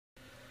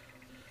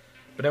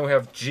But then we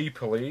have G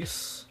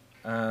Police,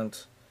 and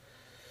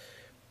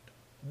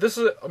this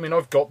is. I mean,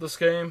 I've got this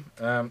game.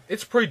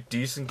 It's a pretty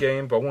decent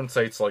game, but I wouldn't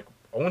say it's like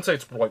one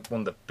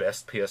of the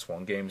best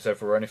PS1 games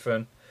ever or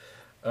anything.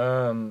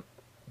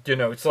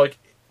 It's like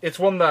it's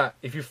one that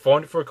if you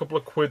find it for a couple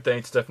of quid, then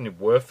it's definitely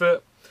worth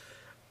it.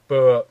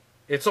 But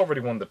it's not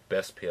really one of the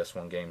best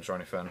PS1 games or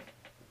anything.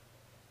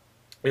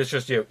 It's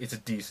just it's a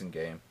decent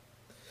game.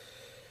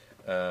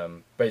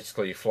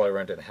 Basically, you fly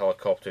around in a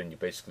helicopter and you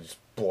basically just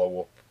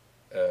blow up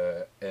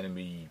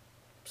enemy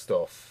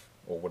stuff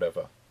or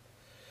whatever.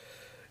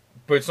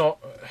 But it's not.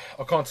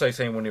 I can't say it's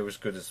anywhere near as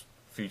good as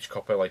Future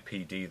Cop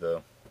LAPD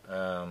though.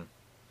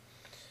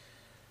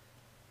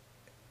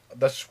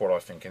 That's just what I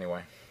think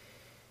anyway.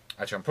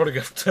 Actually, I'm probably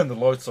going to turn the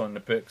lights on in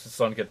a bit because it's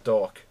starting to get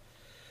dark,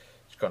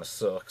 which kind of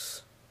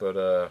sucks.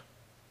 But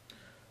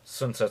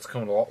sunset's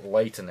coming a lot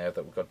later now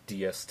that we've got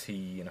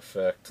DST in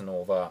effect and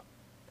all that.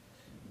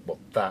 Well,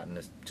 that and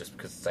it's just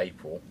because it's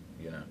April,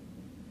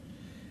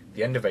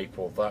 the end of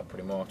April, that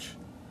pretty much.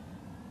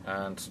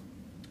 And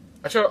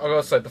actually, I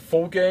gotta say, the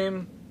full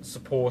game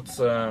supports.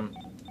 Oh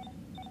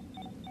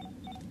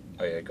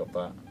yeah, got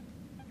that.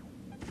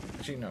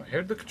 Actually, no. How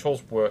do the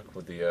controls work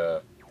with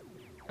the?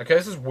 Okay,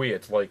 this is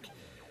weird. Like,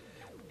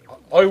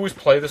 I always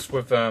play this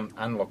with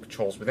analog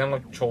controls, but the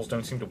analog controls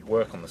don't seem to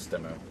work on this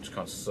demo, which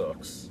kind of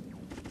sucks.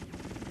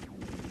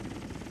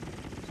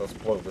 So let's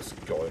blow this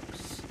guy.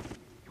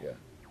 Yeah.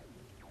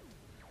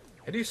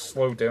 How do you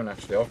slow down?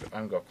 Actually, I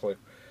haven't got a clue.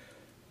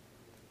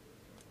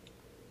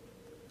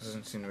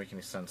 Doesn't seem to make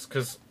any sense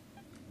because,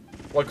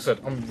 like I said,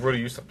 I'm really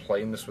used to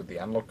playing this with the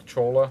analog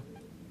controller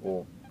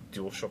or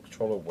DualShock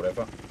controller, or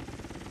whatever.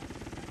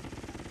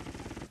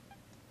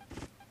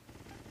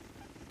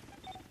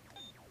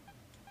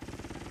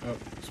 Oh,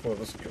 let's blow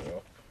this guy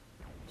up.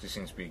 He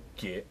seems to be a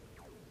git.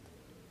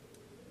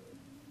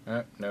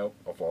 No,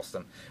 I've lost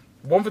him.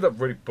 One thing that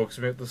really bugs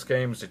me about this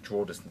game is the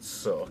draw distance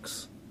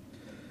sucks.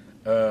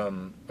 I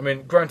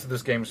mean, granted,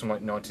 this game is from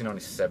like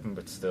 1997,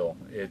 but still,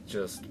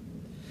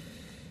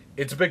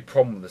 it's a big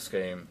problem with this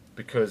game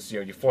because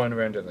you're flying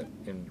around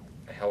in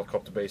a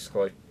helicopter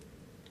basically.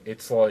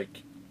 It's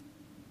like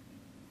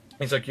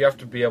you have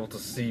to be able to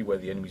see where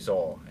the enemies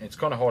are, and it's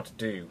kind of hard to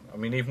do. I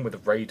mean, even with the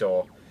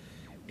radar,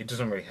 it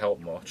doesn't really help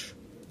much.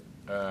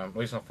 At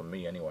least not for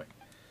me, anyway.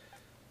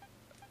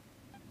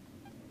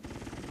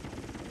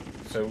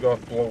 So we've got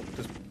to blow up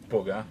this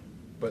bugger,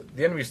 but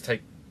the enemies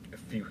take a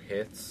few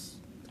hits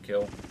to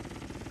kill.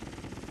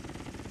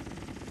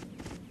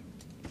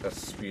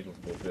 That's speed a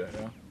little bit,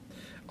 yeah.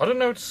 I don't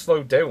know how to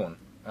slow down,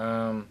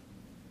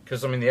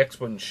 because I mean the X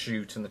button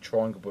shoot and the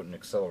triangle button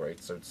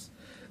accelerate, so it's.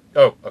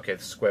 Oh, okay,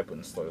 the square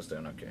button slows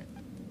down. Okay,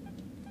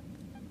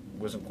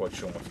 wasn't quite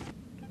sure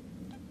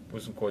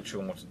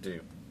what to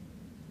do.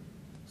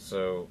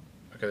 So,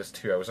 okay, there's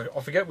 2 hours.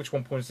 I forget which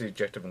one points to the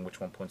objective and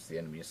which one points to the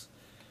enemies.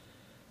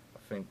 I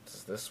think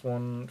it's this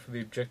one for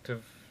the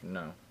objective.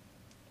 No.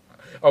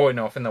 Oh wait,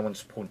 no. I think that one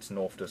just points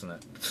north, doesn't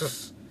it?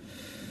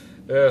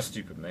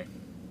 Stupid me.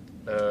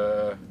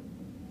 So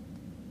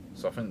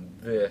I think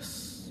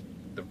this,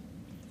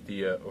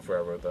 the other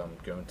arrow that I'm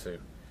going to.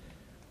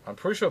 I'm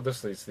pretty sure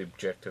this leads to the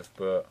objective,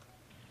 but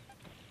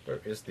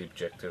where is the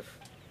objective?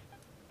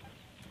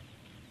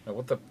 Now,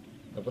 what the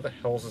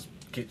hell is this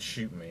git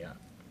shooting me at?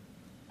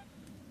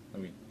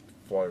 Let me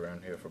fly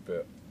around here for a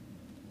bit.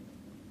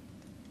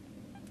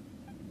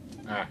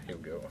 Ah, here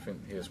we go. I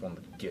think here's one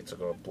of the gits I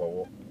gotta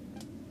blow up.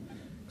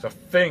 So I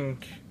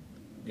think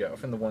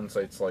the ones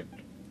that it's like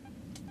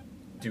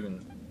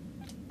doing.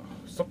 Oh,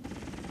 stop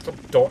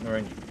darting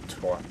around, you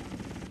twat.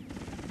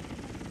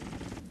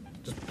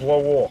 Just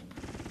blow up.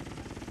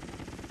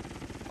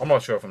 I'm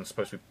not sure if I'm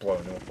supposed to be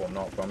blowing up or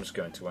not, but I'm just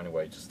going to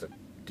anyway, just to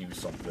do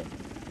something.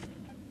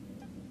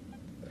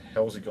 The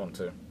hell's he gone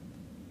to?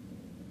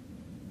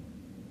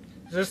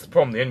 This is the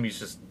problem, the enemies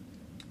just.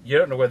 You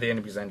don't know where the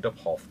enemies end up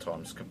half the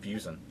time, it's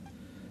confusing.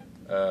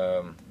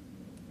 So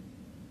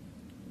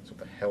what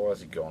the hell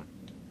has he gone?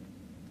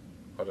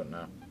 I don't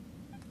know.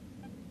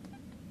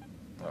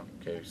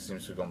 Okay, he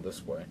seems to have gone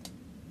this way.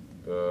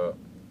 But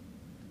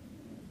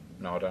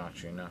no, I don't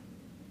actually know.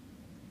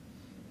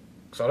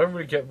 Because I don't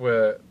really get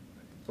where.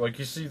 Like,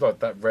 you see, like,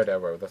 that red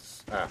arrow,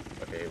 that's. Ah,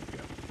 okay, here we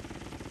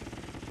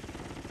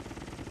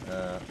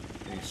go.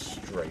 Use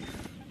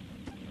strafe.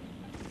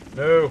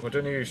 No, I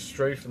don't use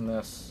strafe in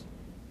this.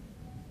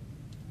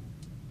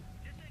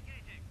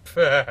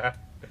 Club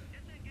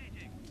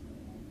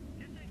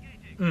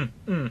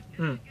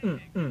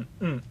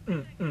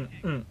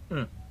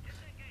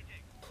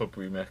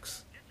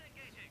remix.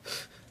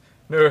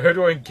 No, how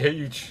do I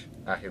engage?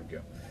 Ah, here we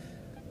go.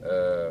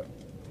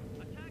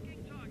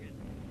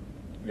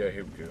 Yeah,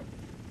 here we go.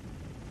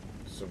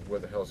 So where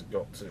the hell's it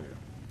got to?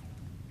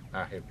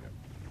 Ah, here we go.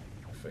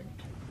 I think.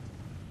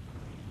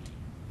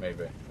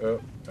 Maybe.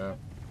 Oh. I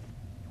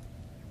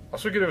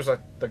was thinking it was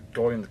like the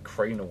guy in the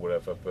crane or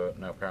whatever, but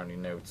no, apparently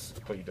no, it's a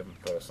completely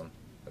different person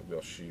that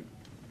we'll shoot.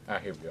 Ah,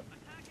 here we go.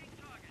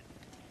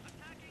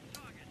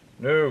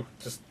 No,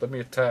 just let me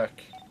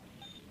attack.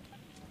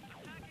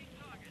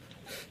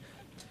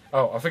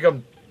 Oh, I think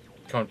I'm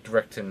kind of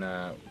directing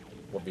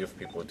what the other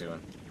people are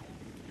doing.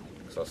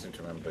 Because I seem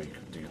to remember you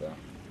could do that.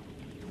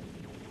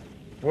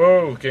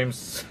 Whoa,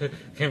 game's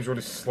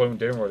really slowing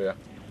down right here.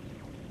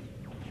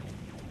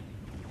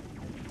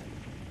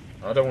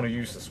 I don't want to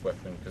use this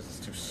weapon because it's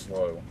too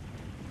slow.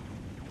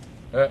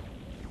 It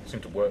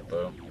seemed to work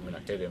though. I mean, I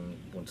hit him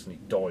once and he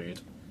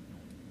died.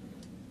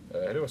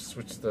 How do I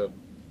switch the...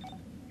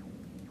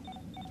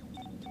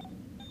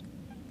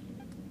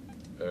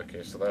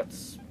 Okay, so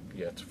that's...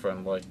 yeah, it's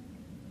friendly.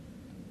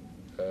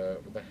 Where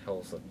the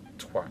hell's that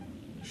twat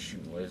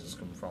shooting lasers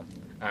coming from?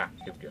 Ah,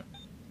 here we go.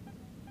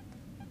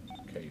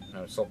 Okay,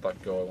 no, it's not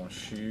that guy I want to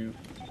shoot.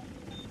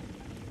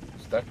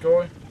 Is that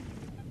guy?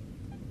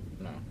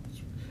 No.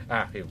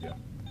 Ah, here we go.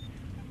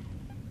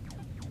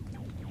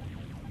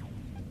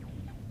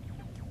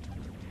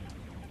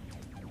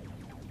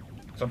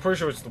 So I'm pretty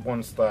sure it's the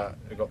ones that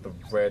have got the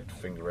red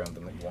thing around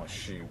them that you want to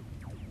shoot.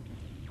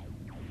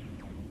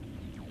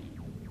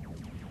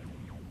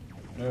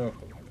 No.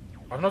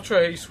 I'm not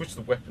sure how you switch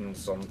the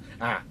weapons on...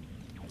 Ah!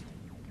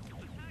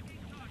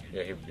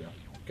 Yeah, here we go.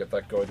 Get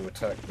that guy to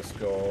attack this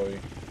guy.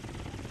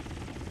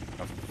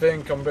 I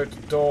think I'm about to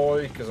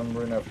die because I'm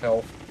running out of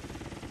health.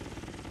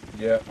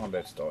 Yeah, I'm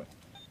about to die.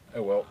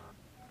 Oh well.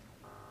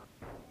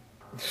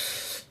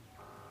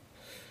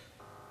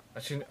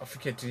 Actually, I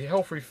forget, did your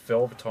health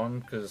refill over time?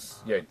 Because,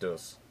 yeah, it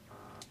does.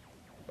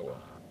 Oh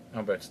well.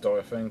 I'm about to die,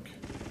 I think.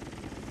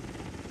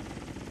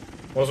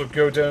 Might as well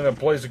go down in a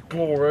blaze of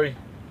glory.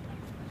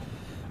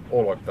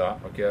 Or like that,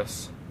 I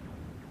guess.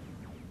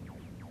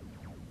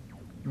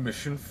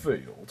 Mission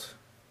failed.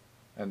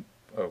 And,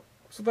 oh,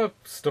 so that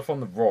stuff on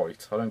the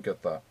right, I don't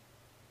get that.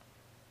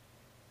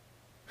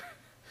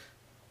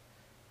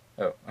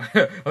 Oh,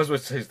 I was about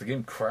to say, is the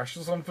game crash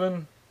or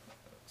something?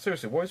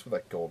 Seriously, what is with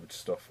that garbage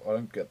stuff? I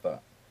don't get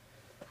that.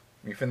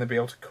 You think they'd be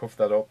able to cover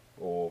that up,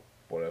 or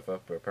whatever,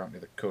 but apparently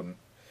they couldn't.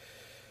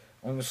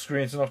 On the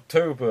screens in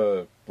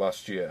October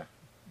last year.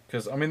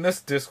 Because, I mean,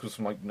 this disc was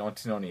from like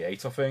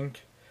 1998, I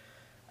think.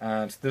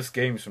 And this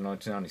game is from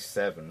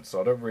 1997,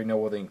 so I don't really know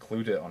why they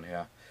include it on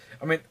here.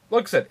 I mean,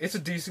 like I said, it's a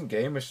decent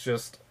game, it's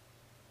just...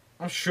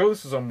 I'm sure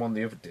this is on one of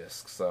the other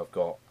discs that I've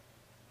got.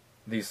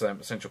 These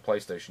Essential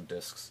PlayStation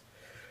discs.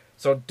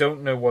 So I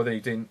don't know why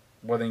they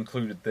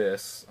included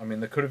this. I mean,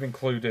 they could have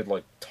included,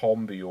 like,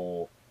 Tombi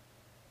or...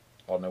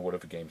 I don't know,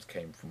 whatever games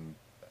came from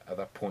at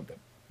that point that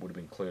would have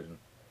been included.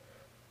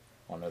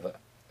 I don't know, that...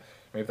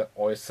 maybe that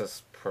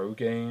ISS Pro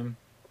game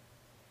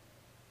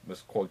was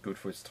quite good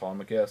for its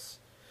time, I guess.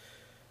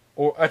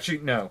 Or, actually,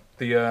 no.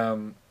 The,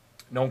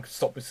 no one could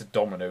stop Mr.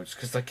 Dominoes,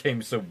 because that game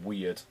is so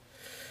weird.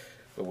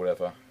 But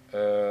whatever.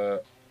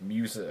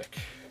 Music.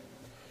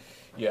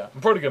 Yeah,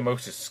 I'm probably going to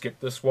mostly skip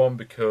this one,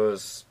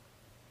 because...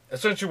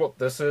 essentially what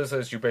this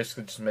is you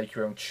basically just make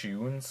your own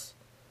tunes.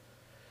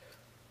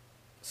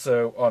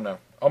 So, I don't know.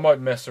 I might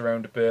mess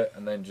around a bit,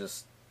 and then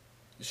just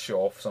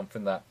show off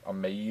something that I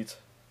made.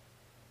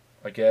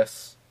 I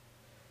guess.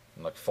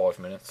 In like 5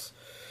 minutes.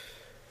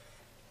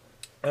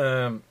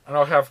 And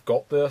I have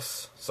got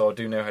this, so I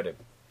do know how to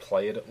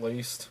play it at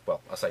least.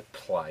 Well, I say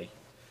play.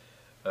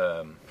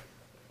 I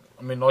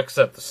mean, like I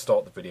said at the start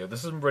of the video,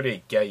 this isn't really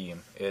a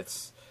game.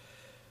 It's,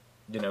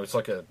 you know, it's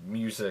like a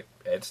music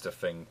editor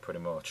thing, pretty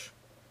much.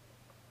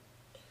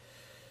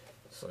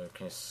 So,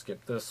 can you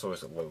skip this, or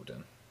is it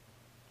loading?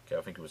 Okay,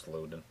 I think it was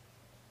loading.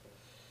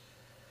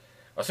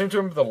 I seem to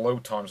remember the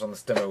load times on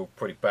this demo were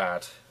pretty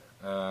bad.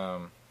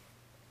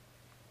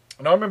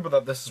 And I remember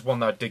that this is one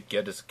that I did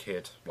get as a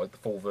kid, like the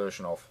full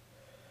version of.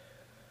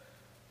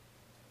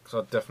 Because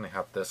I definitely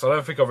had this. I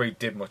don't think I really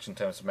did much in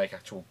terms of make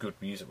actual good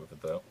music with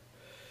it, though.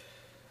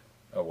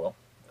 Oh well.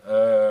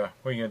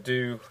 What are you going to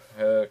do?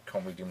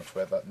 Can't really do much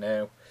about that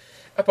now.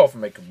 Apart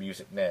from make good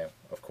music now,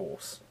 of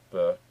course.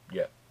 But,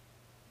 yeah.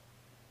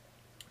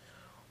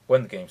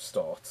 When the game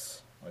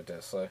starts, I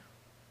dare say.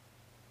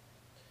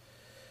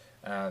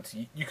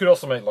 And you could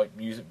also make like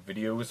music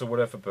videos or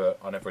whatever, but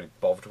I never really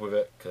bothered with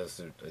it because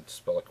it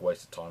just felt like a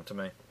waste of time to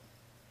me.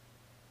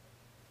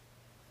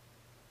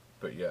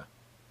 But yeah,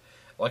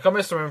 like I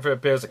messed around with it a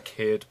bit as a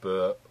kid,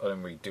 but I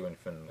didn't really do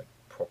anything like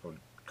proper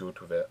good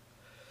with it.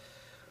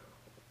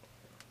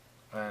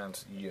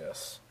 And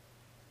yes,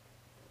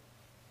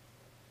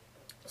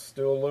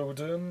 still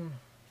loading.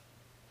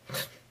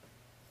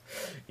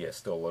 Yeah,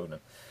 still loading.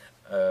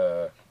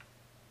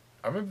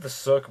 I remember the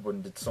circle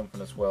button did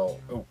something as well.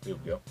 Oh, here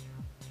we go.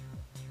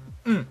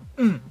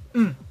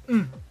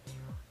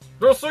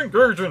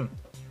 Disengaging!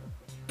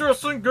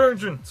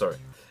 Disengaging! Sorry.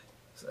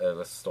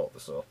 Let's start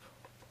this up.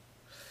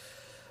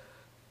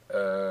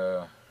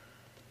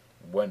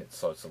 When it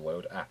starts to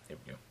load. Ah, here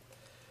we go.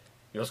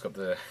 You also got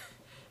the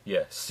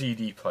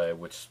CD player,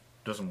 which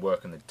doesn't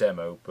work in the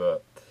demo,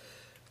 but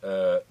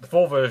the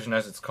full version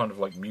has its kind of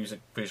like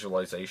music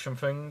visualization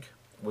thing,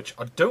 which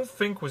I don't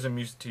think was in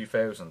Music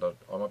 2000.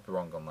 I might be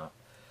wrong on that.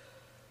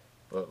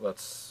 But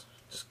let's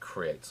just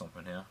create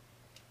something here.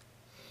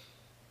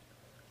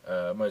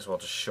 Might as well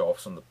just show off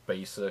some of the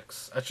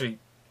basics. Actually,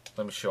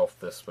 let me show off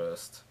this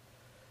first.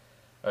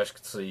 As you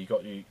can see,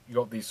 you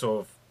got these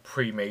sort of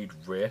pre-made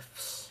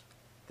riffs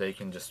they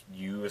can just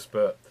use,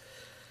 but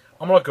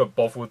I'm not going to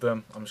bother with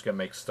them. I'm just going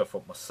to make stuff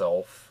up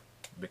myself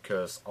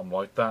because I'm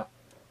like that.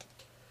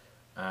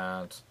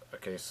 And,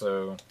 okay,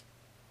 so,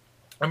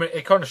 I mean,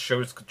 it kind of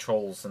shows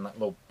controls in that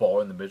little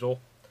bar in the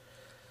middle.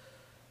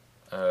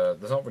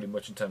 There's not really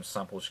much in terms of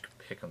samples you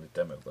can pick on the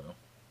demo, though.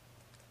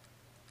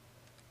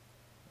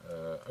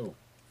 Oh,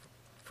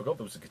 forgot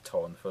there was a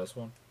guitar in the first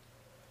one.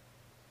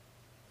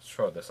 Let's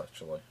try this,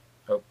 actually.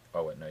 Oh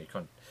wait, no, you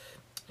can't.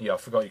 Yeah, I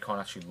forgot you can't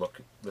actually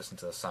listen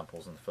to the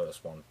samples in the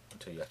first one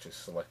until you actually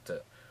select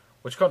it,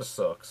 which kind of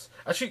sucks.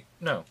 Actually,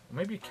 no,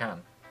 maybe you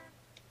can.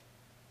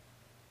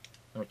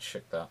 Let me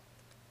check that.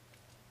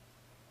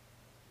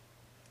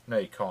 No,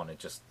 you can't. It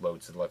just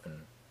loads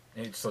 11.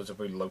 It just loads a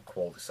very low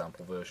quality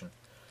sample version.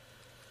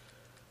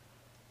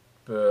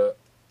 But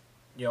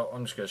yeah,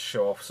 I'm just gonna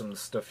show off some of the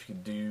stuff you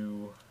can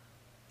do.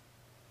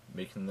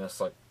 Making this,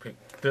 like, pick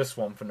this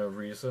one for no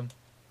reason.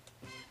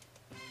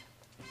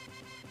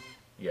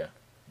 Yeah.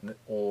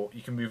 Or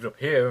you can move it up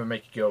here and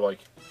make it go like...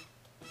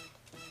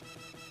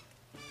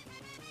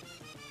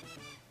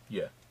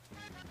 Yeah.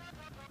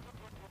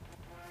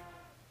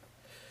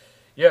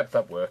 Yeah,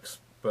 that works.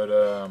 But,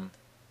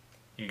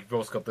 you've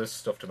also got this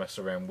stuff to mess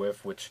around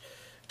with, which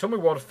took me a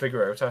while to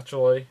figure out,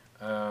 actually.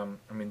 I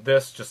mean,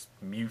 this just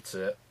mutes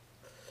it.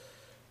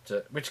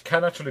 Which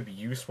can actually be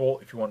useful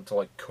if you want to,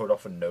 like, cut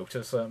off a note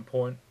at a certain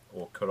point.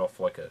 Or cut off,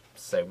 like, a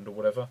sound or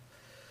whatever.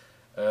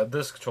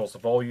 This controls the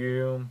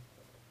volume.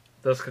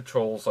 This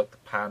controls, like, the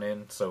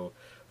panning. So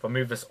if I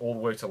move this all the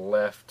way to the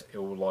left, it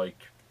will,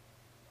 like,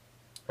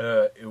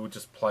 it will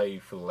just play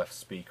for the left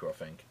speaker, I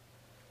think.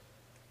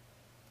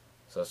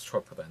 So let's try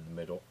to put that in the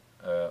middle.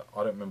 I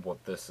don't remember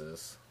what this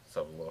is. Let's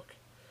have a look.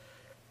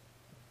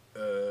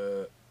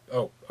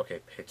 Oh, okay,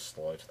 pitch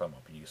slide. That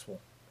might be useful.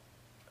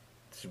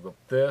 So we've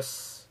got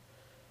this,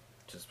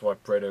 which is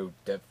vibrato,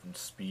 depth, and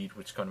speed,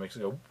 which kind of makes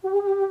it go.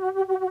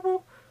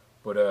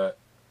 But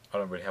I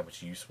don't really have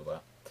much use for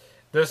that.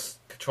 This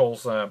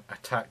controls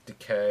attack,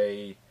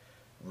 decay,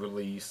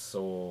 release,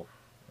 or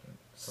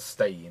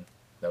sustain.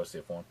 That was the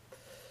other one.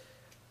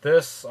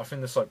 This, I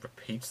think this like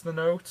repeats the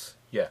note.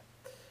 Yeah.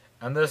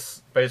 And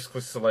this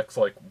basically selects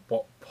like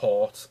what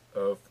part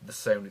of the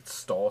sound it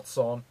starts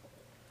on.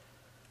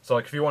 So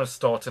like if you want to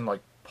start in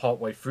like part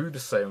way through the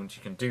sound,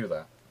 you can do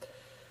that.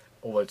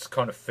 Although it's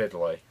kind of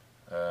fiddly.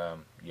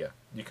 Yeah.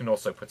 You can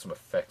also put some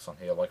effects on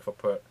here. Like if I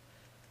put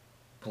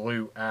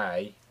blue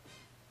A,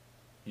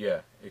 yeah,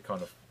 it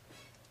kind of...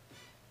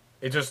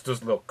 It just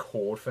does a little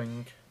chord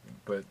thing,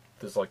 but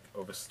there's like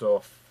other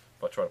stuff.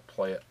 If I try to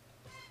play it...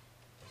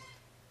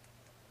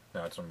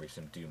 No, it doesn't really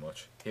seem to do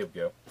much. Here we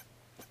go.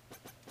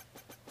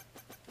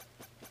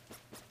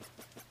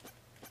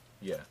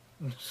 Yeah.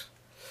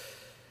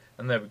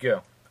 And there we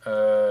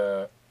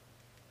go.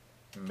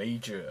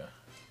 Major.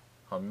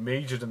 I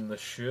majored in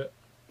this shit.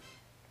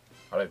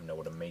 I don't even know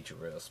what a major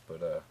is,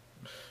 but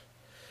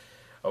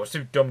I was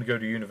too dumb to go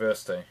to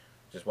university.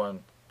 Just while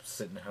I'm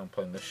sitting at home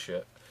playing this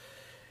shit.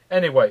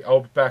 Anyway,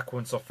 I'll be back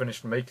once I've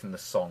finished making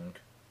this song.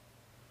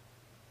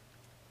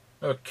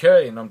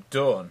 Okay, and I'm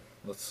done.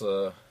 Let's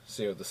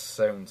see how this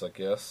sounds, I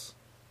guess.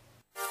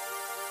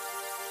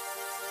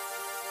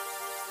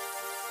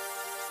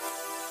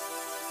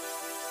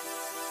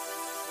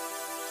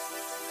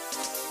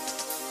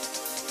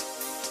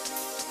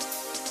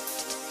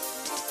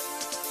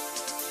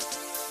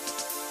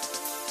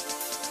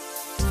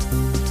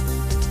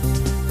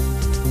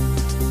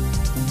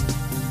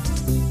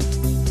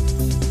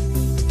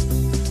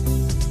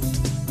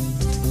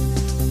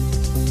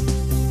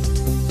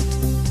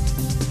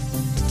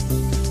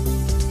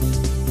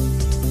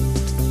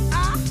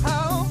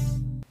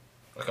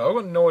 I've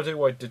got no idea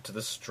what I did to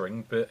the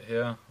string bit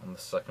here on the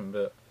second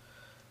bit.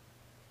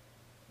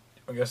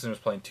 I guess it was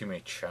playing too many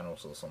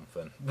channels or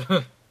something.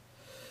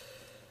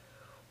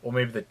 Or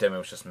maybe the demo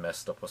was just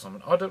messed up or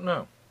something. I don't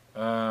know.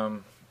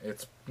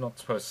 It's not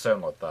supposed to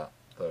sound like that,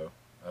 though.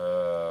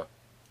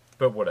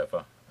 But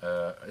whatever.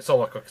 It's not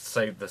like I could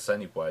save this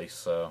anyway,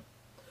 so...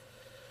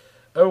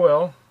 Oh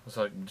well.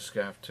 So I'm just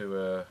going to have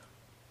to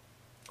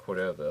quit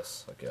out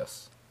this, I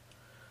guess.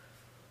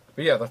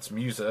 But yeah, that's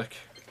music.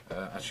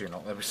 Actually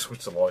not, let me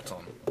switch the light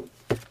on.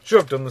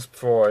 Should have done this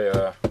before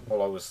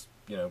while I was,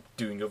 you know,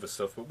 doing other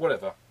stuff, but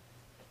whatever.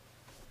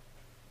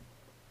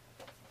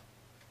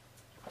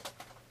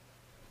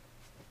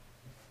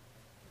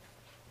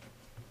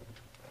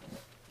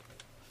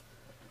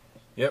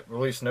 Yep,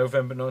 released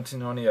November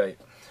 1998.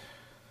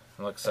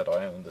 And like I said,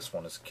 I owned this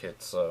one as a kid,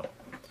 so...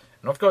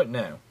 And I've got it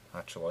now,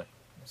 actually.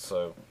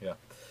 So, yeah.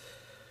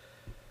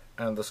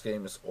 And this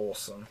game is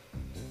awesome.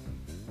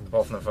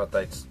 Apart from the fact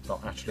that it's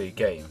not actually a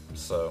game,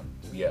 so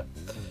yeah.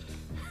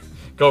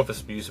 Go with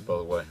this music, by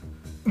the way.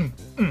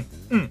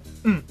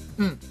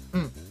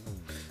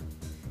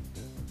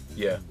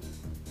 Yeah.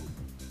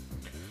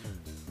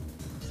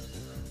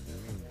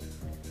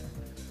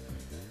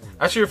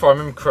 Actually, if I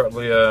remember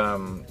correctly,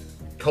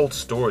 Cold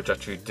Storage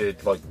actually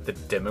did like the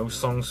demo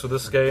songs for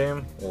this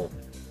game, or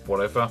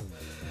whatever.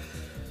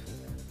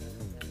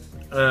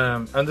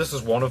 And this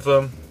is one of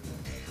them,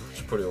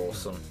 which is pretty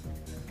awesome.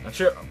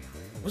 Actually,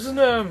 Wasn't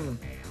I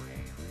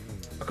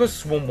could have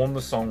sworn one of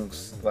the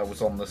songs that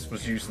was on this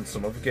was used in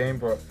some other game,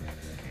 but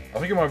I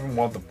think it might have been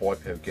one of the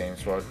Wipeout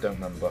games, but I don't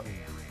remember.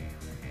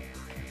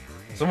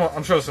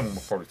 I'm sure someone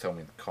will probably tell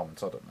me in the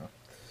comments, I don't know.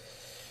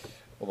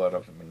 Although I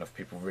don't think enough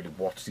people really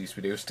watch these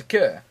videos to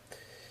care.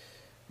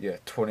 Yeah,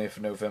 20th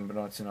of November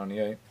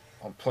 1998.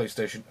 On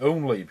PlayStation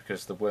only,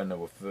 because there were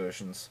no other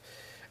versions.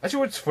 Actually,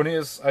 what's funny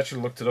is, I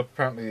actually looked it up,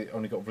 apparently it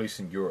only got released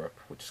in Europe,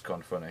 which is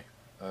kind of funny.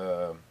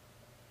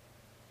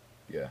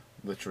 Yeah,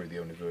 literally the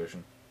only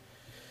version.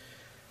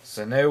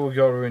 So now we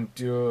got to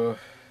endure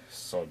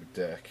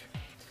Psybadek.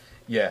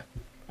 Yeah,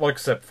 like I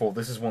said before,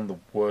 this is one of the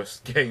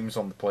worst games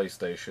on the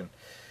PlayStation.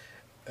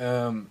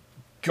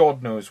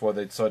 God knows why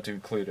they decided to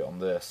include it on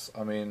this.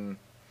 I mean,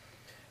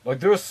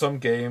 like there are some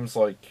games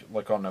like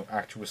I don't know,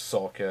 Actual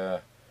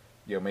Soccer,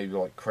 you know, maybe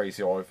like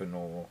Crazy Ivan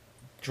or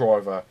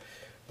Driver,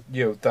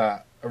 you know,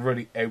 that are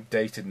really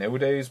outdated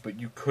nowadays, but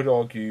you could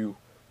argue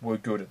were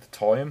good at the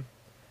time.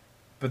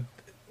 But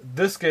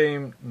this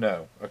game,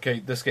 no. Okay,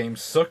 this game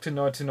sucked in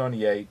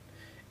 1998,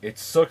 it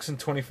sucks in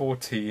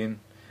 2014,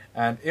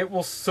 and it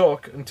will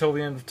suck until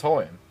the end of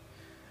time.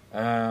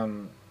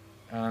 And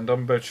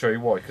I'm about to show you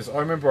why, because I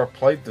remember I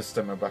played this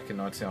demo back in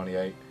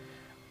 1998,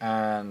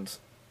 and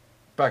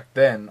back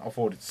then I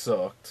thought it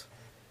sucked,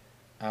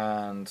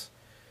 and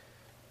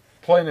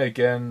playing it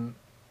again,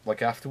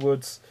 like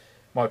afterwards,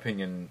 my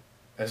opinion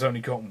has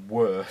only gotten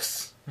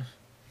worse. And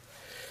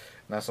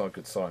that's not a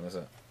good sign, is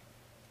it?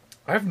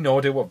 I have no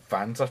idea what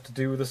Vans have to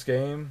do with this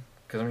game,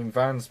 because I mean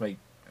Vans they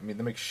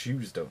make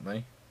shoes, don't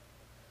they?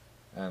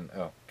 And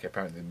oh, okay,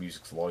 apparently the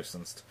music's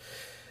licensed.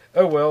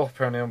 Oh well,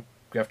 apparently I'm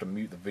gonna have to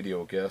mute the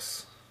video, I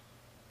guess.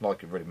 Not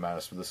like it really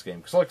matters for this game,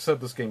 because like I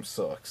said, this game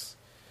sucks.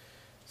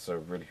 So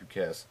really, who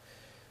cares?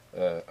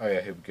 Oh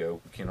yeah, here we go.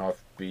 We can either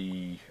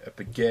be a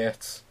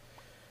baguette,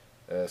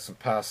 some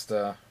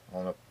pasta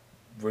on a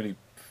really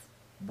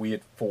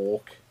weird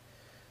fork,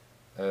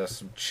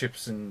 some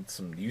chips and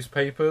some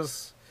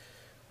newspapers.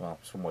 Well,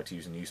 it's one way to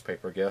use a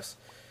newspaper, I guess.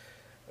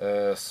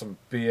 Some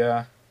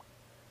beer,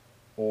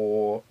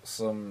 or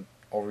some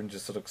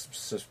oranges that look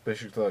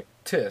suspiciously like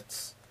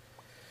tits.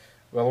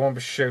 Well, I won't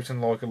be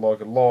shouting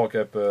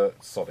lager,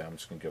 but sorry, I'm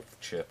just going to go for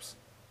the chips.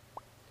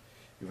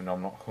 Even though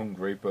I'm not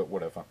hungry, but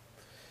whatever.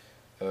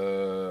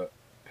 You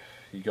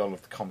gotta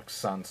love the Comic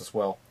Sans as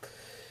well.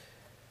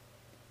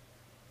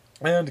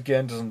 And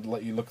again, doesn't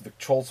let you look at the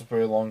controls for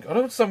very long. I don't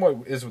understand what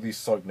it is with these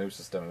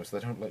Psygnosis demos, they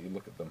don't let you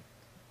look at them.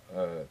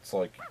 It's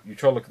like, you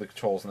try to look at the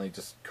controls and they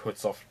just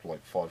cuts off for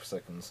like 5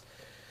 seconds.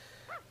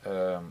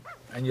 And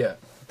yeah,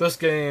 this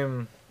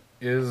game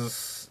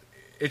it's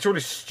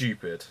really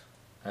stupid,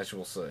 as you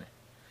will see.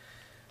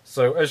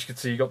 So, as you can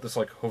see, you got this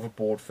like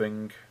hoverboard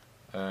thing,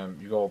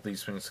 you got all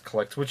these things to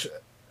collect, which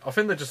I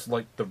think they're just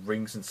like the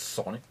rings in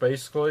Sonic,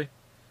 basically.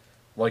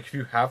 Like, if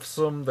you have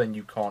some, then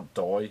you can't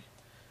die,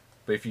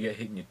 but if you get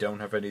hit and you don't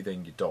have any,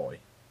 then you die.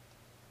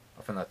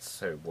 I think that's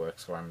how it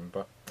works, if I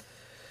remember.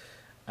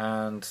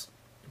 And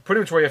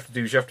pretty much what you have to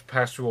do is you have to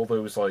pass through all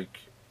those, like,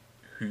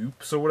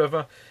 hoops or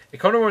whatever. It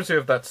kind of reminds me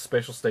of that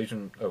special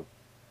station. Oh,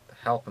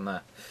 help in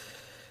there.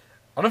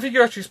 I don't think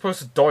you're actually supposed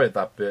to die at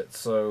that bit,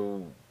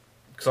 so...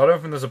 Because I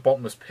don't think there's a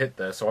bottomless pit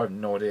there, so I have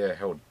no idea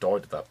how it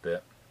died at that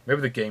bit.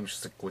 Maybe the game's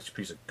just a glitched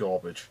piece of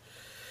garbage.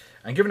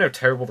 And given how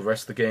terrible the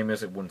rest of the game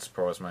is, it wouldn't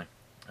surprise me.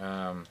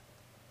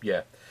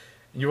 Yeah.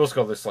 And you've also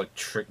got this, like,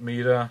 trick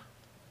meter,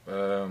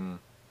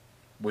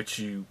 which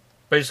you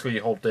basically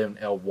hold down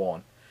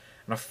L1.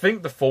 And I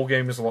think the full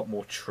game is a lot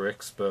more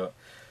tricks, but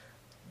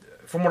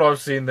from what I've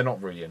seen, they're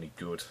not really any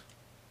good.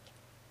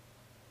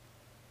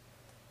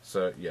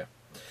 So, yeah.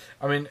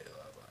 I mean,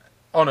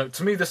 I don't know,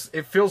 to me,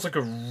 it feels like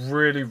a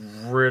really,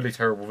 really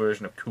terrible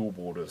version of Cool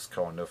Borders,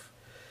 kind of.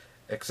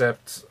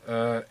 Except,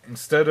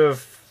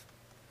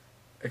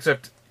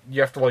 Except,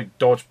 you have to, like,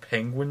 dodge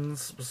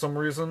penguins for some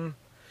reason.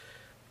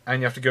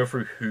 And you have to go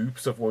through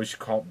hoops, otherwise you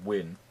can't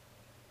win.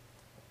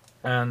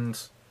 And...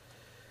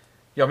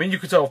 yeah, I mean, you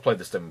could tell I've played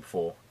this demo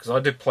before, because I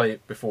did play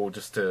it before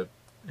just to...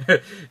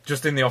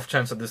 just in the off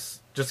chance that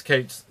this... just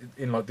in case,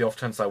 in, like, the off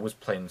chance that I was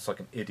playing this like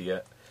an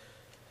idiot.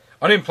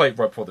 I didn't play it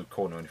right before the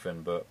recording or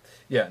anything, but...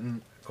 yeah,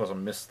 and of course I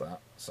missed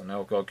that. So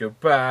now I've got to go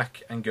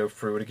back and go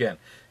through it again.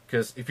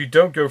 Because if you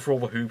don't go through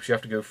all the hoops, you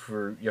have to go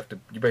through... you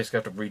basically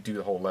have to redo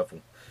the whole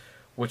level.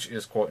 Which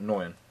is quite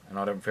annoying, and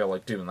I don't feel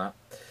like doing that.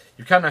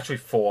 You can actually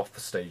fall off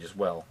the stage as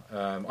well.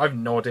 I have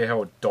no idea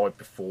how I died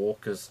before,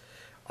 because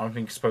I don't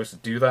think you're supposed to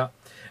do that.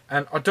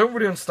 And I don't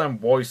really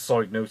understand why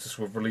Psygnosis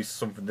would release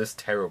something this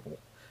terrible.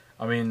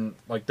 I mean,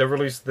 like, they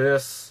released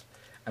this,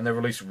 and they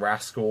released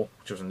Rascal,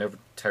 which was another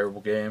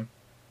terrible game.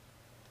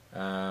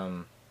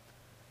 I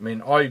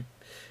mean, I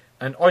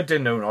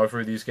didn't own either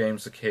of these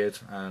games as a kid,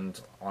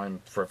 and I'm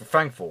forever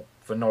thankful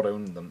for not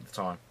owning them at the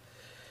time.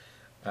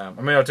 I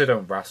mean, I did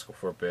own Rascal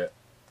for a bit,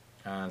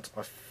 and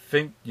I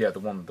think, yeah, the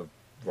one the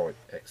right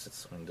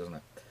exits, I mean, doesn't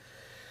it?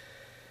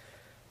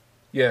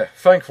 Yeah,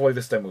 thankfully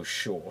this demo is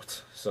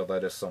short, so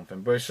that is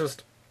something, but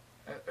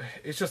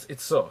it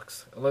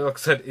sucks. Like I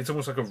said, it's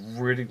almost like a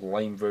really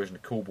lame version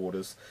of Cool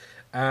Borders,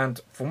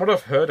 And from what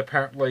I've heard,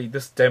 apparently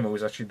this demo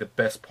is actually the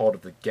best part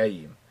of the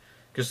game.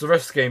 Because the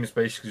rest of the game is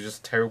basically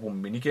just terrible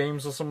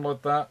mini-games or something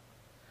like that.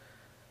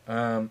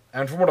 And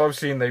from what I've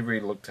seen, they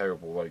really look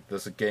terrible. Like,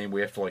 there's a game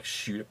where you have to, like,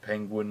 shoot at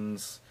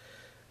penguins.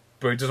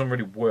 But it doesn't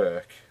really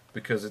work.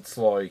 Because it's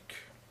like...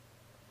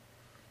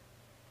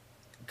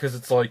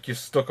 you're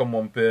stuck on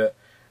one bit.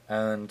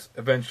 And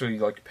eventually,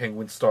 like,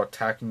 penguins start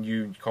attacking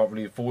you. And you can't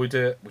really avoid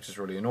it. Which is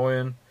really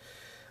annoying.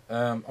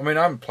 I mean,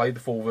 I haven't played the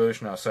full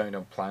version. I certainly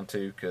don't plan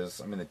to. Because,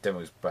 I mean, the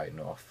demo's bad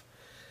enough.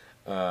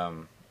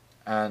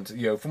 And,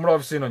 you know, from what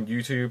I've seen on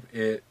YouTube,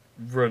 it's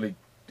really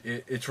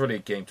a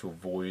game to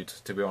avoid,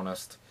 to be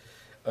honest.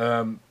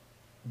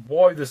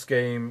 Why this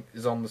game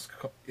is on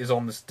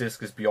this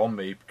disc is beyond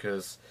me,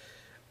 because,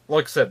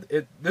 like I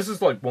said, this is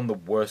like one of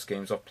the worst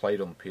games I've played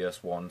on the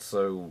PS1.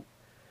 So,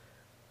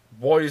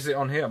 why is it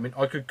on here? I mean,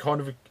 I could kind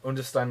of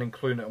understand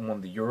including it on one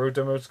of the Euro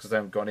demos because they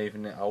haven't got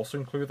anything else to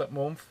include that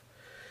month.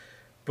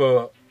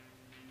 But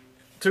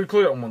to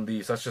include it on one of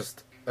these, that's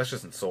just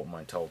insulting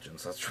my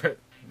intelligence.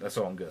 That's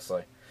all I'm gonna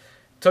say.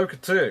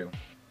 TOCA 2.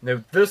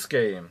 Now, this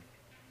game,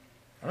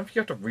 I don't know if you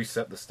have to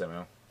reset this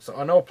demo. So,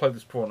 I know I played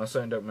this before, and I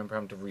certainly don't remember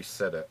having to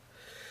reset it.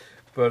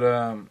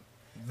 But,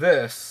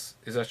 this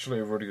is actually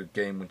a really good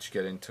game once you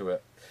get into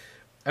it.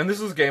 And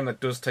this is a game that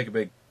does take a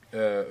bit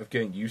of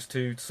getting used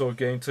to sort of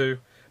get into.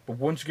 But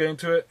once you get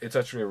into it, it's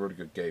actually a really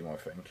good game, I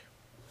think.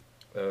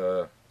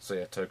 So,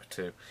 yeah, TOCA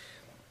 2.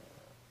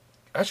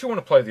 I actually want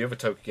to play the other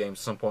TOCA games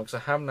at some point,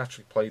 because I haven't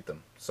actually played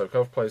them. So, if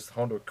I've played the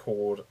Honda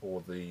Accord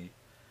or the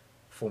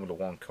Formula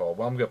 1 car.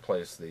 Well, I'm going to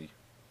play as the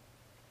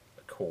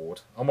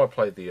Accord. I might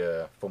play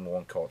the Formula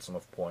 1 car at some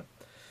other point.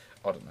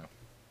 I don't know.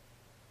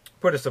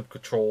 Pretty simple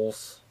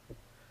controls.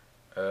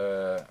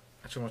 Actually,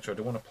 I'm not sure. I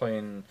do want to play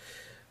in...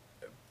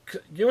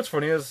 You know what's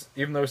funny is,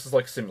 even though this is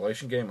like a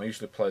simulation game, I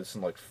usually play this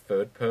in like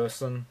third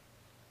person.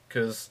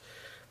 Because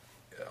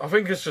I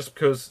think it's just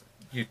because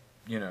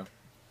you know,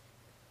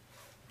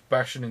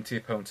 bashing into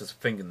your opponents is a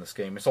thing in this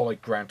game. It's not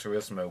like Gran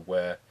Turismo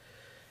where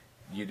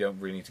you don't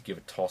really need to give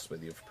a toss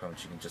with the other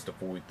opponents, you can just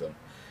avoid them.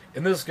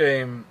 In this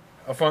game,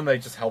 I find that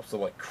it just helps to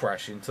like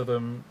crash into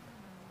them,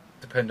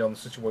 depending on the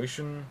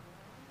situation,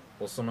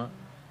 or something.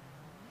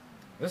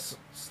 This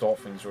start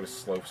thing is really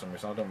slow for some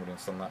reason, I don't really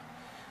understand that.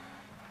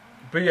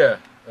 But yeah,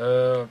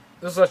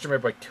 this is actually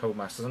made by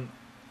Codemasters, and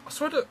I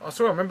swear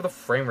I remember the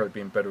frame rate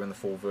being better in the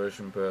full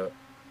version, but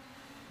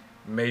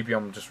maybe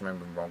I'm just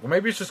remembering wrong. Or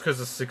maybe it's just because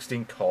there's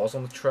 16 cars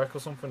on the track or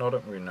something, I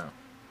don't really know.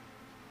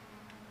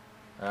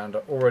 And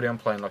already I'm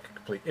playing like a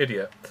complete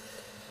idiot.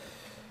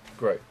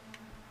 Great.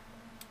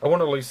 I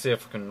want to at least see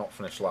if I can not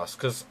finish last,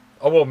 because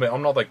I will admit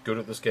I'm not that good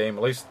at this game.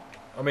 At least,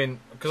 I mean,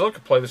 because I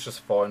could play this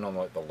just fine on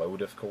like the low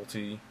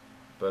difficulty,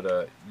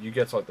 but you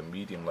get to like the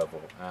medium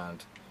level,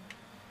 and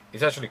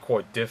it's actually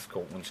quite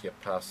difficult once you get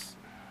past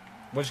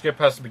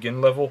the beginning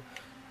level.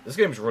 This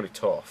game is really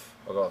tough,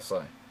 I gotta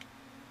say.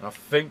 And I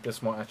think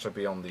this might actually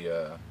be on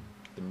the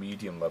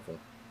medium level,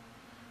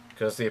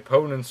 because the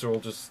opponents are all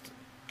just...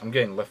 I'm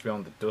getting left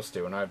behind the dust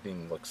here, and I haven't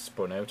even like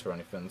spun out or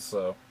anything,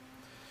 so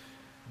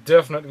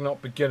definitely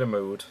not beginner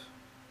mode.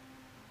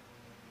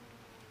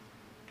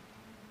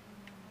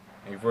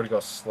 And you've already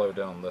got to slow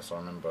down this, I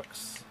remember,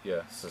 because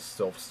yeah, it's a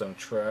Silverstone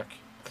track.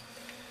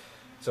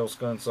 It's also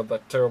going inside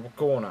that terrible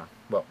corner.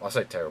 Well, I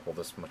say terrible,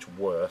 this is much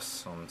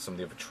worse on some of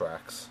the other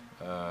tracks.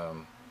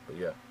 But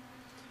yeah.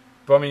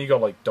 But I mean, you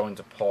got like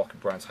Donington Park and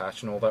Brands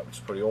Hatch and all that, which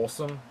is pretty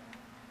awesome.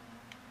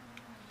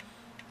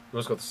 You've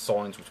also got the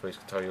signs which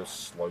basically tell you how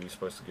slow you're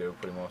supposed to go,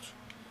 pretty much.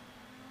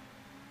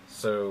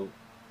 So,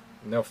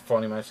 now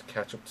finally managed to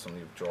catch up to some of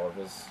the other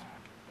drivers.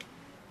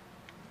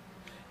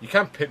 You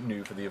can pit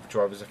maneuver the other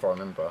drivers if I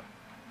remember.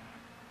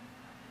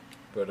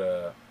 But,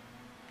 I'm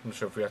not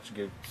sure if we actually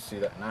get to see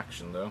that in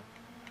action though.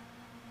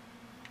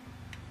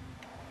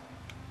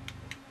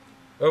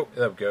 Oh,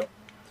 there we go.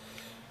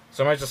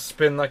 So I might just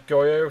spin that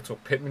guy out or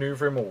pit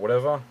maneuver him or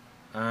whatever.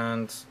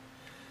 And...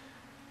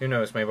 who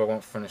knows, maybe I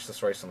won't finish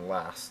this race in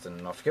last,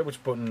 and I forget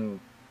which button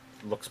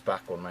looks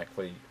back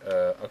automatically.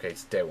 Okay,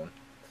 it's down.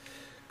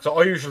 So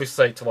I usually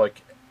say to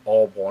like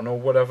R1 or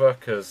whatever,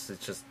 because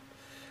it's just...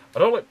 I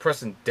don't like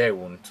pressing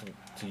down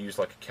to use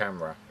like a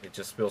camera. It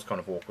just feels kind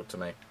of awkward to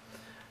me.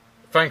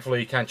 Thankfully,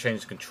 you can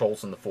change the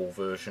controls in the full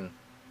version.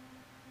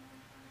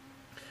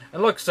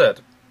 And like I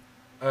said,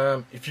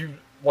 if you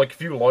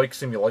like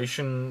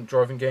simulation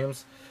driving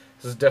games,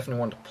 this is definitely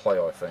one to play,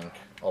 I think.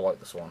 I like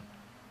this one.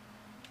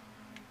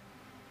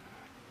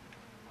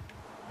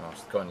 Oh,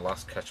 is the guy in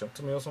last catch up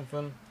to me or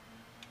something?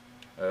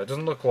 It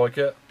doesn't look like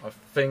it. I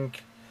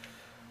think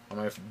I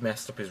may have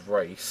messed up his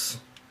race.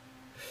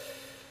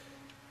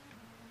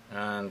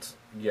 And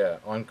yeah,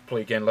 I'm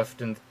completely getting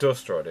left in the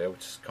dust right here,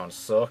 which kind of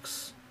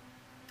sucks.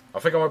 I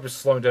think I might be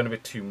slowing down a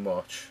bit too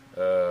much.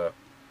 Although,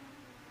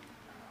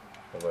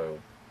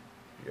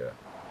 yeah,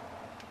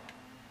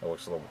 that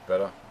looks a little bit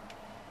better.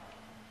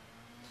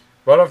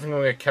 But I don't think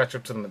I'm going to catch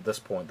up to them at this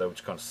point, though,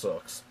 which kind of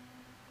sucks.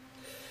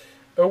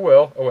 Oh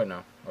well. Oh wait,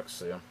 no. I can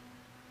see him.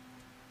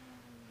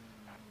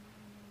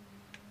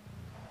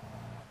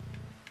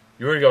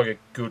 You really gotta get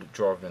good at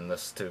driving in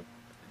this to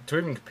to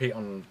even compete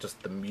on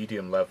just the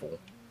medium level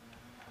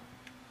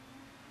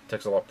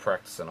takes a lot of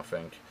practicing, I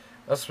think.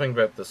 That's the thing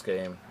about this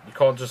game. You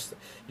can't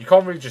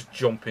really just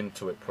jump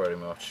into it pretty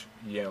much.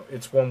 You know,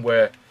 it's one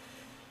where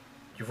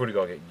you've really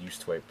got to get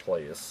used to how it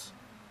plays.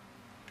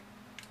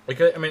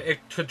 I mean, it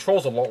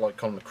controls a lot like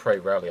Colin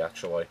McRae Rally,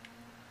 actually.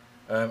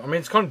 I mean,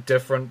 it's kind of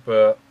different,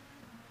 but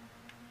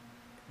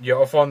yeah,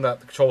 I find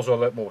that the controls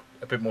are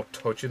a bit more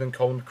touchy than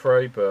Colin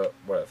McRae, but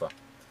whatever.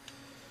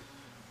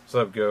 So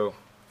there we go,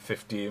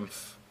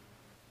 15th.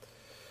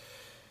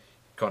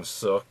 Kind of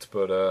sucked,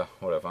 but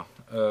whatever.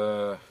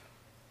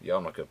 Yeah,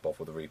 I'm not going to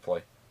bother with the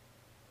replay.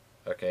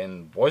 Okay,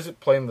 and why is it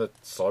playing the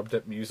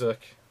Psybadek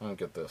music? I don't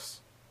get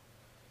this.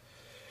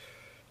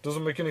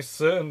 Doesn't make any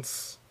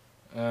sense.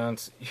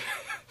 And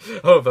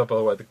oh, that by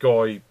the way, the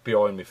guy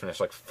behind me finished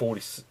like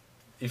 40.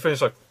 He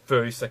finished like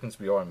 30 seconds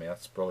behind me.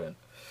 That's brilliant.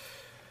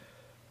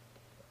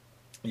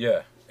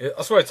 Yeah,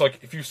 I swear it's like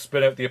if you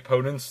spin out the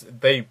opponents,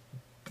 they're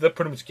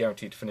pretty much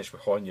guaranteed to finish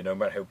behind you, no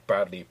matter how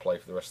badly you play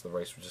for the rest of the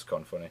race, which is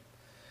kind of funny.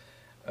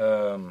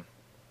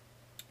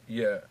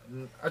 Yeah,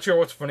 actually,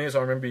 what's funny is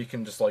I remember you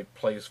can just like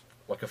play as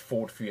like a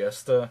Ford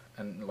Fiesta,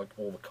 and like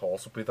all the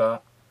cars will be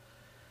that.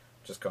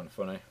 Just kind of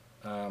funny.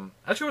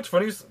 Actually, what's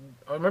funny is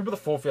I remember the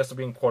Ford Fiesta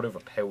being quite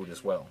overpowered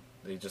as well.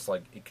 They just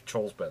like it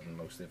controls better than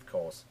most of the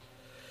cars.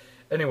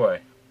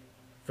 Anyway,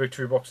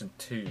 Victory Box in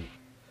 2.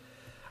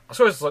 I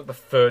suppose it's like the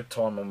third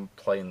time I'm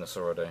playing this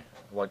already.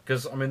 Like,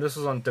 because I mean, this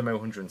was on Demo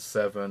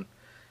 107.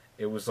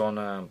 It was on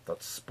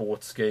that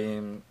sports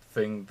game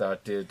thing that I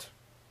did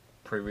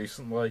pretty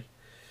recently.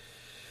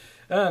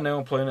 And now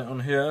I'm playing it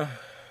on here.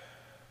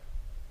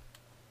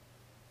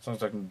 As long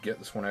as I can get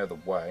this one out of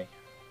the way.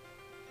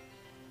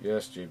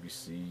 Yes,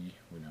 JVC,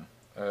 we know.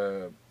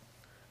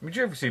 I mean,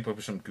 JVC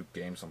published some good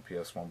games on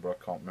PS1, but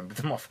I can't remember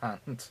them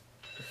offhand.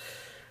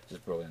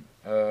 Just brilliant.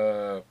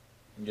 Yeah,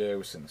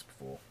 we've seen this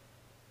before.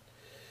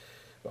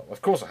 Well,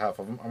 of course I have.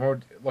 I'm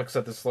already, like I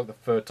said, this is like the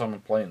third time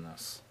I'm playing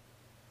this.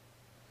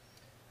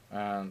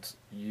 And,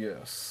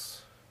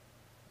 yes.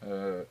 I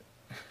don't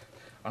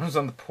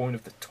understand the point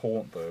of the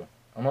taunt, though.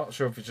 I'm not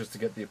sure if it's just to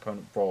get the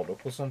opponent riled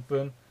up or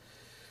something.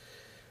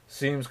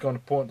 Seems kind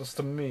of pointless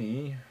to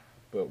me,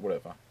 but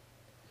whatever.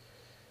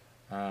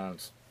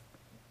 And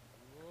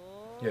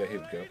yeah, here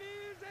we go.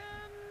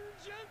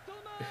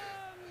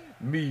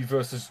 Me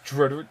versus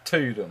Drederick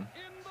Tatum.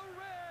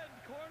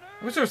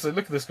 I mean, seriously,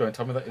 look at this guy and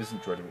tell me that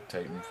isn't Drederick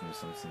Tatum from The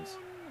Simpsons.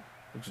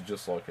 Looks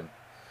just like him.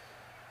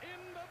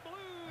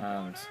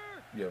 And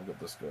yeah, we've got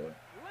this guy.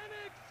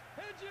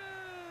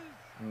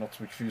 Not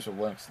to be confused with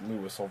Lennox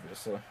Lewis,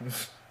 obviously.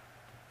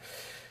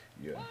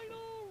 Yeah.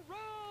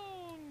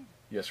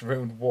 Yes,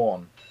 round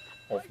 1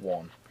 of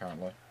 1,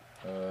 apparently.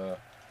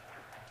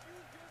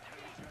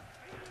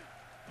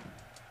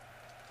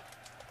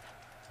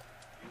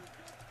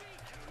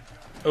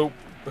 Oh,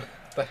 what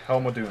the hell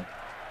am I doing?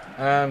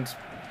 And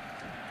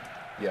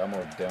yeah, I'm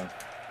already down.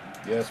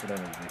 Yes, we don't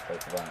need a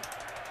replay for that.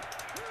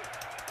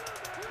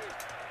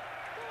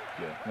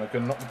 Yeah, I'm not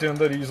gonna knock me down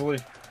that easily.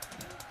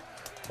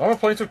 Why am I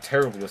playing so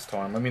terribly this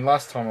time? I mean,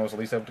 last time I was at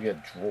least able to get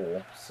a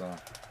draw, so.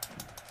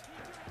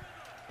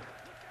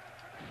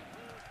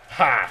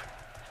 Ha!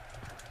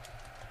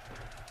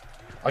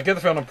 I get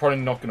the feeling I'm probably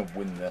not going to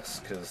win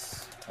this,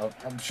 because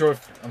I'm sure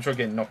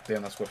getting knocked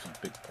down, that's worth some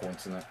big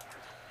points in it.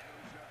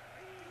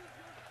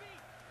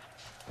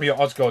 But yeah, I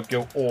just got to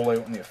go all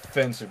out on the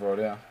offensive right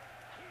here.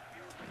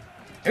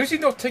 How is he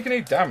not taking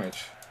any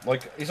damage?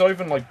 Like, he's not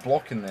even, like,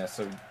 blocking there,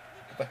 so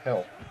what the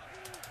hell?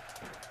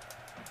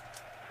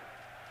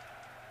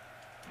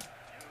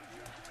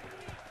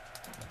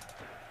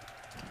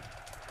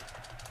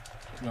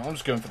 No, I'm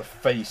just going for the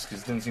face,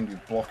 because he didn't seem to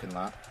be blocking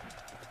that.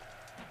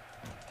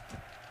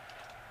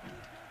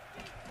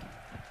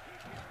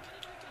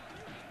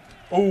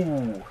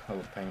 Oh, that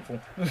was painful.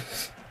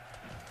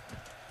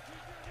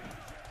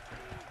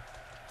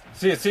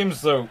 See, it seems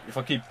as though if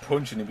I keep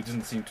punching him, he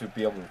doesn't seem to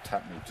be able to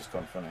attack me, which is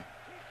kind of funny.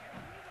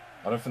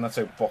 I don't think that's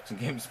how boxing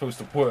games are supposed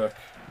to work,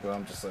 but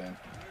I'm just saying.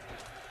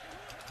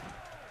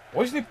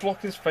 Why isn't he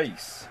blocking his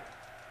face?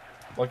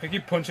 Like, I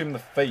keep punching him in the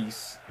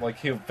face, like,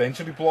 he'll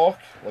eventually block,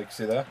 like,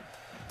 see there?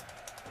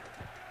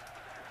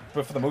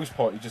 But for the most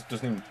part, he just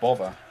doesn't even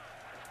bother.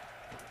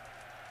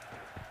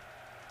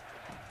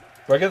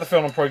 But I get the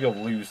feeling I'm probably going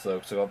to lose, though,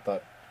 because of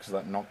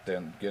that knockdown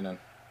at the beginning.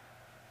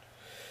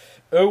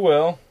 Oh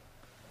well.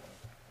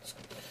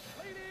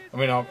 I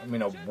mean,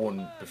 I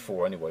won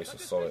before anyway, so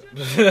saw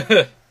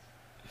it.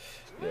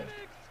 Yeah.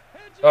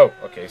 Oh,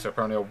 okay, so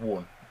apparently I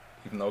won,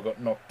 even though I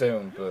got knocked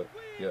down, but,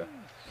 yeah.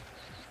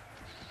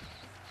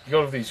 You got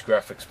all of these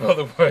graphics, by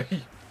the way.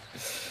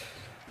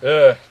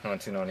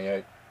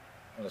 1998.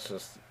 That's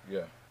just,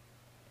 yeah.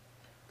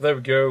 There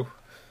we go.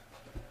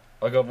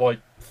 I got like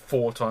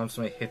 4 times as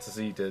many hits as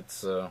he did,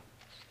 so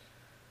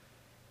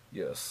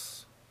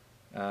yes.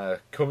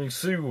 Coming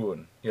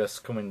soon. Yes,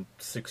 coming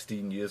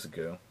 16 years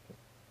ago.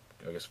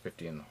 I guess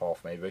 15 and a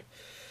half maybe.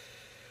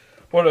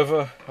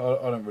 Whatever,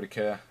 I don't really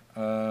care.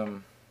 I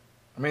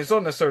mean, it's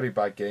not necessarily a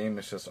bad game,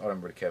 it's just I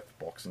don't really care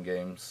for boxing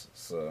games,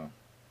 so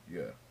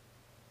yeah.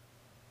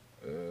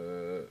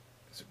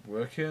 Is it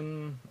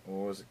working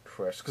or is it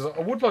crashed? Because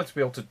I would like to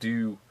be able to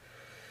do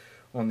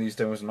one of these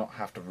demos and not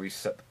have to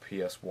reset the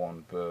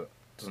PS1, but it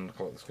doesn't look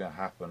like that's going to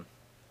happen.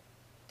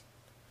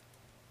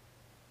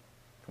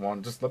 Come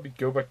on, just let me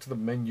go back to the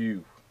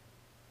menu.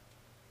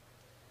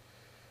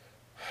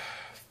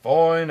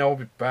 Fine, I'll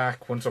be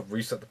back once I've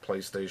reset the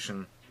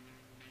PlayStation.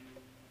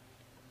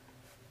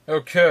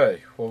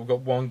 Okay, well we've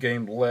got one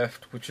game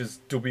left, which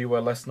is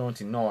WLS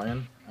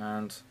 99,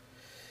 and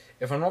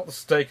if I'm not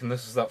mistaken,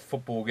 this is that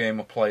football game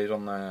I played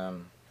on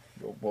the,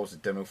 what was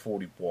it, Demo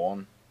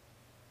 41.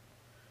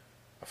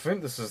 I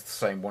think this is the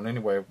same one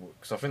anyway,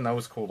 because I think that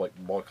was called like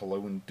Michael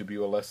Owen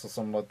WLS or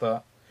something like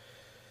that.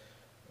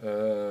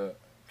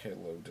 Okay,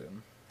 load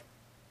in.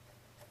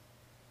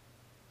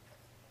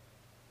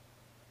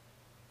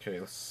 Okay,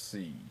 let's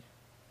see.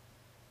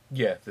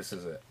 Yeah, this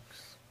is it.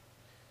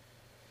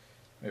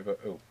 Maybe,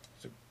 oh,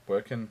 is it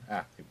working?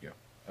 Ah, here we go.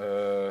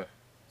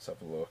 Let's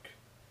have a look.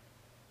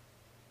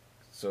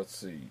 So let's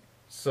see.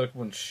 Circle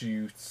button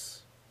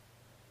shoots.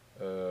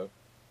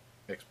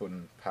 X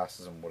button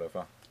passes and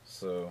whatever.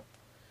 So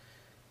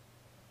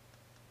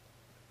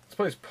let's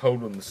play as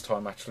Poland this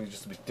time actually,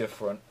 just to be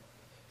different.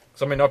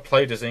 Because I mean, I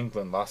played as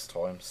England last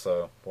time,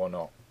 so why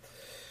not?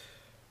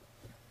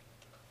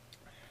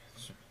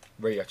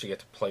 Really actually get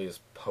to play as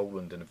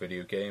Poland in a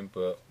video game,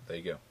 but there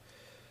you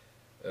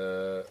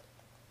go.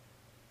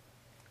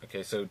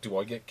 Okay, so do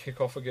I get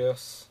kickoff, I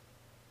guess?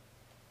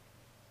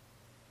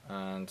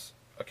 And,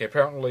 okay,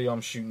 apparently I'm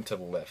shooting to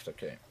the left,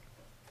 okay.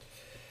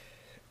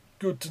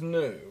 Good to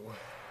know.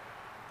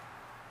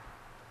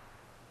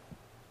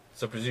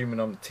 So presuming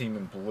I'm the team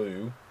in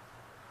blue.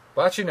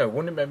 But actually no,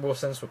 wouldn't it make more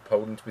sense for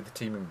Poland to be the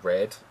team in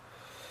red?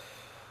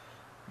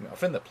 I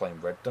think they're playing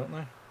red, don't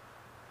they?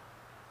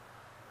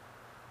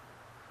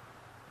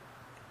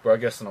 But I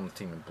guess then I'm the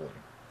team in blue.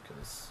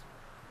 Because,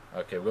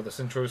 okay, we've got this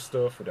intro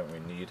stuff we don't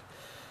really need.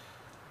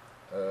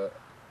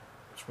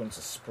 Which one's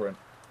a sprint?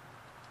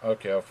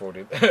 Okay, I've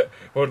already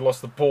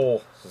lost the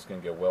ball. This is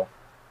going to go well.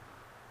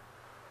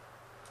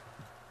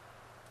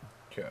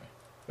 Okay.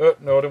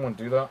 No, I didn't want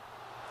to do that.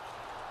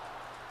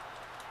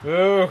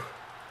 Oh!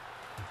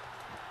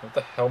 What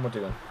the hell am I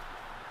doing?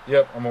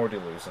 Yep, I'm already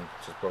losing,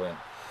 which is brilliant.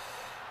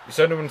 You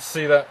said I wouldn't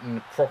see that in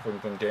the proper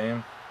England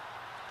game.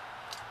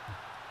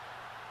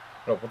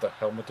 Oh, what the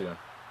hell am I doing?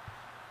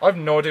 I have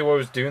no idea what I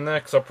was doing there,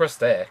 because I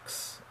pressed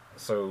X.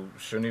 So,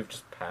 shouldn't you have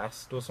just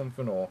passed or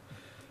something? Or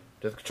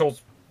do the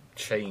controls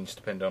change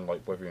depending on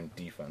like whether you're in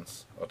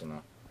defense? I don't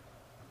know.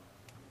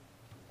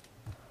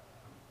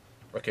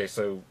 Okay,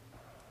 so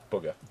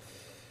bugger.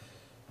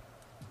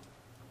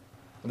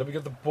 And then we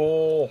get the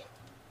ball.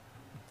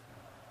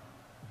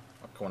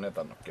 Oh, come on, hit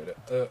that, not get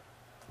it.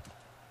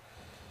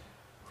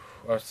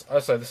 I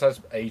say this has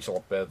aged a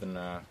lot better than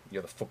the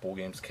other football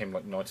games came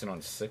like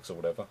 1996 or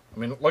whatever. I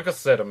mean, like I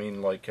said,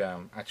 like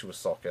actual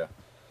soccer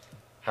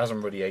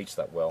hasn't really aged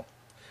that well.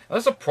 And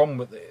that's a problem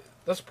with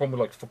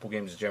like football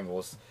games in general.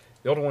 Is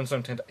the other ones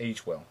don't tend to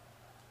age well.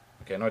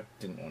 Okay, and I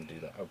didn't want to do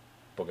that. Oh,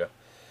 bugger.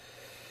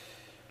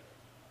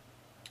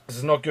 This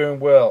is not going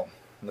well.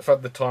 And the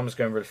fact that the time is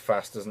going really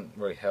fast doesn't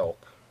really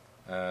help.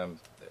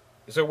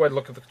 Is there a way to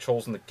look at the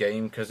controls in the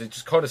game? Because it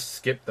just kind of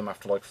skipped them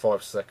after like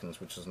 5 seconds,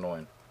 which is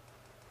annoying.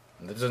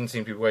 And there doesn't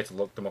seem to be a way to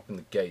look them up in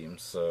the game,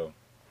 so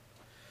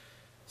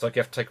it's like you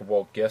have to take a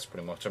wild guess,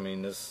 pretty much. I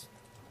mean, there's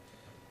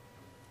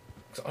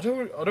I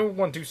don't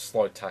want to do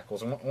slide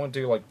tackles. I want to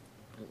do like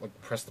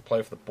press the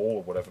player for the ball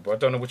or whatever, but I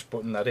don't know which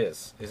button that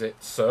is. Is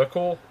it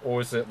circle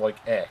or is it like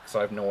X?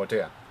 I have no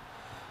idea.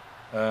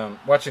 Well,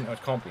 actually, no,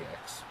 it can't be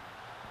X.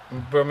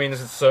 But I mean, is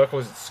it circle?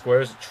 Is it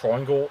square? Is it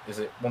triangle? Is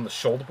it one of the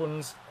shoulder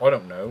buttons? I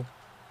don't know.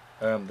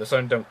 They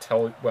certainly don't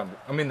tell you. Well,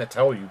 I mean, they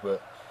tell you,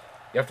 but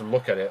you have to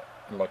look at it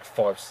in like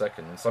 5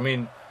 seconds. I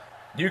mean,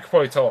 you could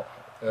probably tell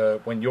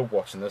when you're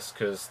watching this,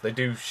 because they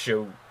do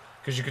show,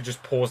 because you could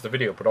just pause the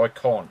video, but I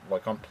can't.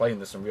 Like, I'm playing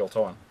this in real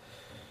time.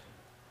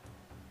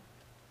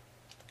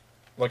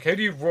 Like, how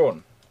do you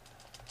run?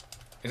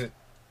 Is it?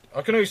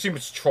 I can only assume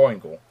it's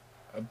triangle,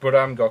 but I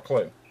haven't got a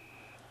clue.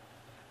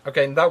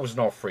 Okay, and that was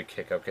not a free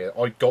kick. Okay,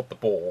 I got the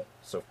ball,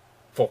 so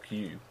fuck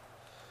you.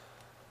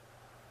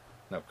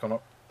 No, come on.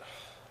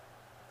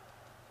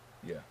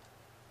 Yeah.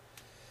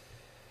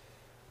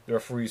 The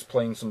referee's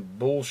playing some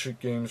bullshit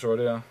games right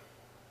here.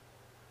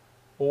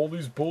 All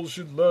these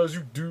bullshit lies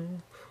you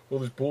do. All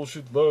these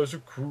bullshit lies you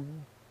crew.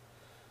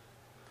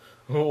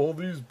 All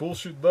these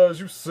bullshit lies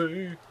you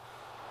say.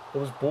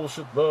 All these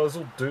bullshit lies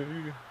all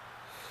day.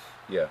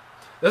 Yeah.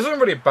 This isn't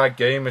really a bad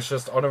game, it's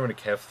just I don't really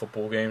care for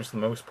football games for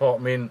the most part.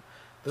 I mean,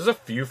 there's a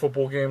few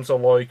football games I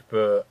like,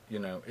 but, you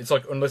know, it's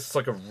like, unless it's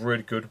like a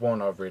really good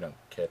one, I really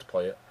don't care to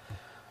play it.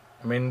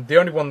 I mean, the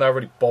only one that I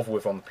really bother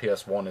with on the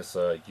PS1 is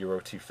Euro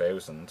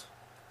 2000.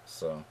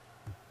 So,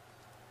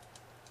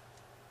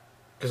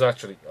 because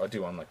actually, I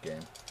do own that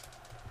game.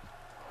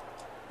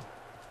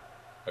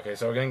 Okay,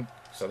 so I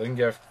didn't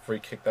get a free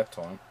kick that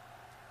time.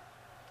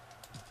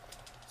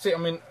 See, I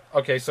mean,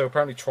 okay, so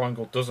apparently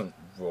triangle doesn't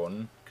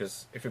run,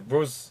 because if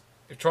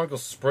triangle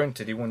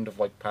sprinted, he wouldn't have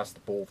like passed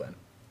the ball then.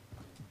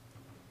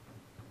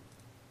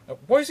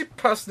 Why is he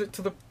passing it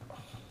to the...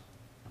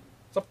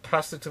 Stop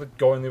passing it to the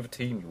guy on the other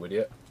team, you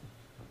idiot.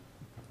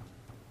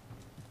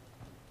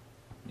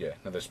 Yeah,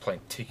 now they're just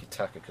playing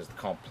tiki-taka because they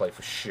can't play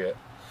for shit.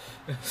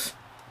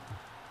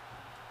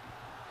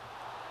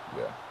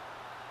 Yeah.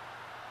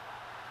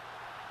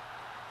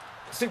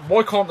 See,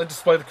 why can't they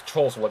display the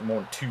controls for like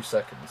more than 2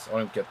 seconds? I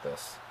don't get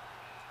this.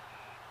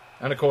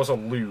 And of course I'll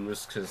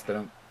lose because they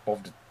don't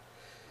bother to...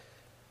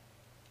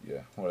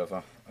 Yeah,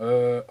 whatever.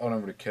 I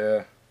don't really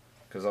care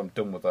because I'm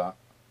done with that.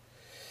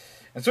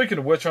 And speaking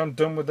of which, I'm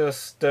done with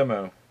this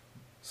demo.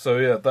 So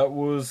yeah, that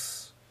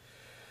was...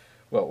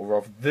 Well, or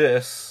rather,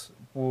 this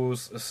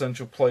was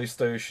Essential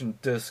PlayStation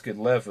Disc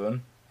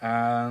 11.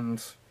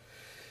 And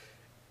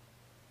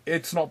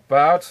it's not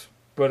bad,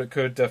 but it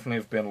could definitely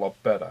have been a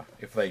lot better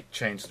if they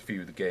changed a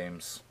few of the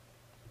games,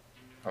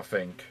 I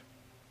think.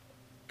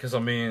 Because, I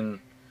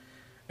mean,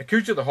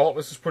 Akuja the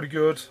Heartless is pretty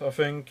good, I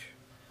think.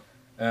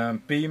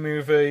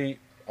 B-Movie,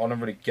 I don't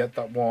really get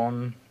that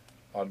one.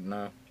 I don't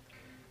know.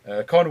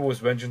 Carnival's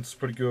Vengeance is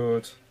pretty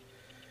good.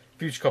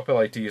 Future Cop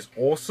LAD is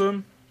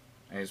awesome.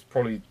 And it's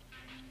probably,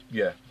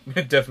 yeah,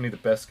 definitely the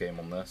best game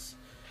on this.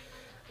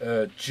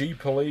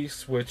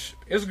 G-Police, which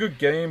is a good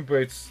game, but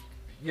it's,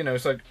 you know,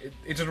 it's like,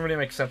 it doesn't really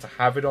make sense to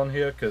have it on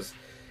here, because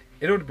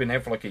it would have been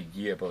out for like a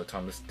year by the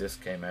time this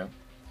disc came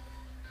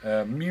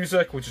out.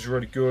 Music, which is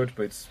really good,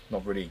 but it's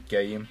not really a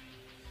game.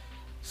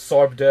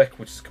 Psybadek,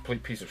 which is a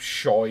complete piece of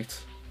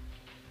shite.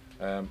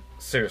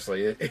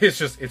 Seriously,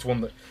 it's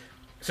one that...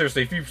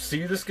 Seriously, if you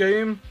see this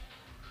game,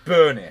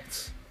 burn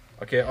it.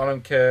 Okay, I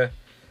don't care.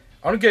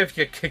 I don't care if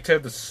you get kicked out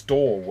of the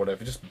store or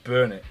whatever, just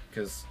burn it,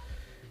 because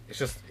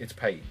it's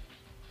pain.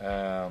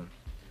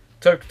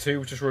 TOCA 2,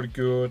 which is really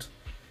good.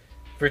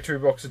 Victory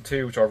Boxer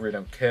 2, which I really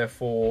don't care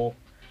for.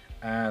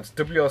 And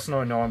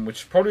WS99,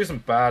 which probably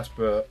isn't bad,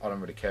 but I don't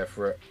really care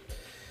for it.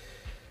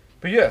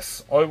 But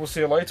yes, I will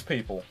see you later,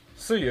 people.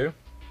 See you.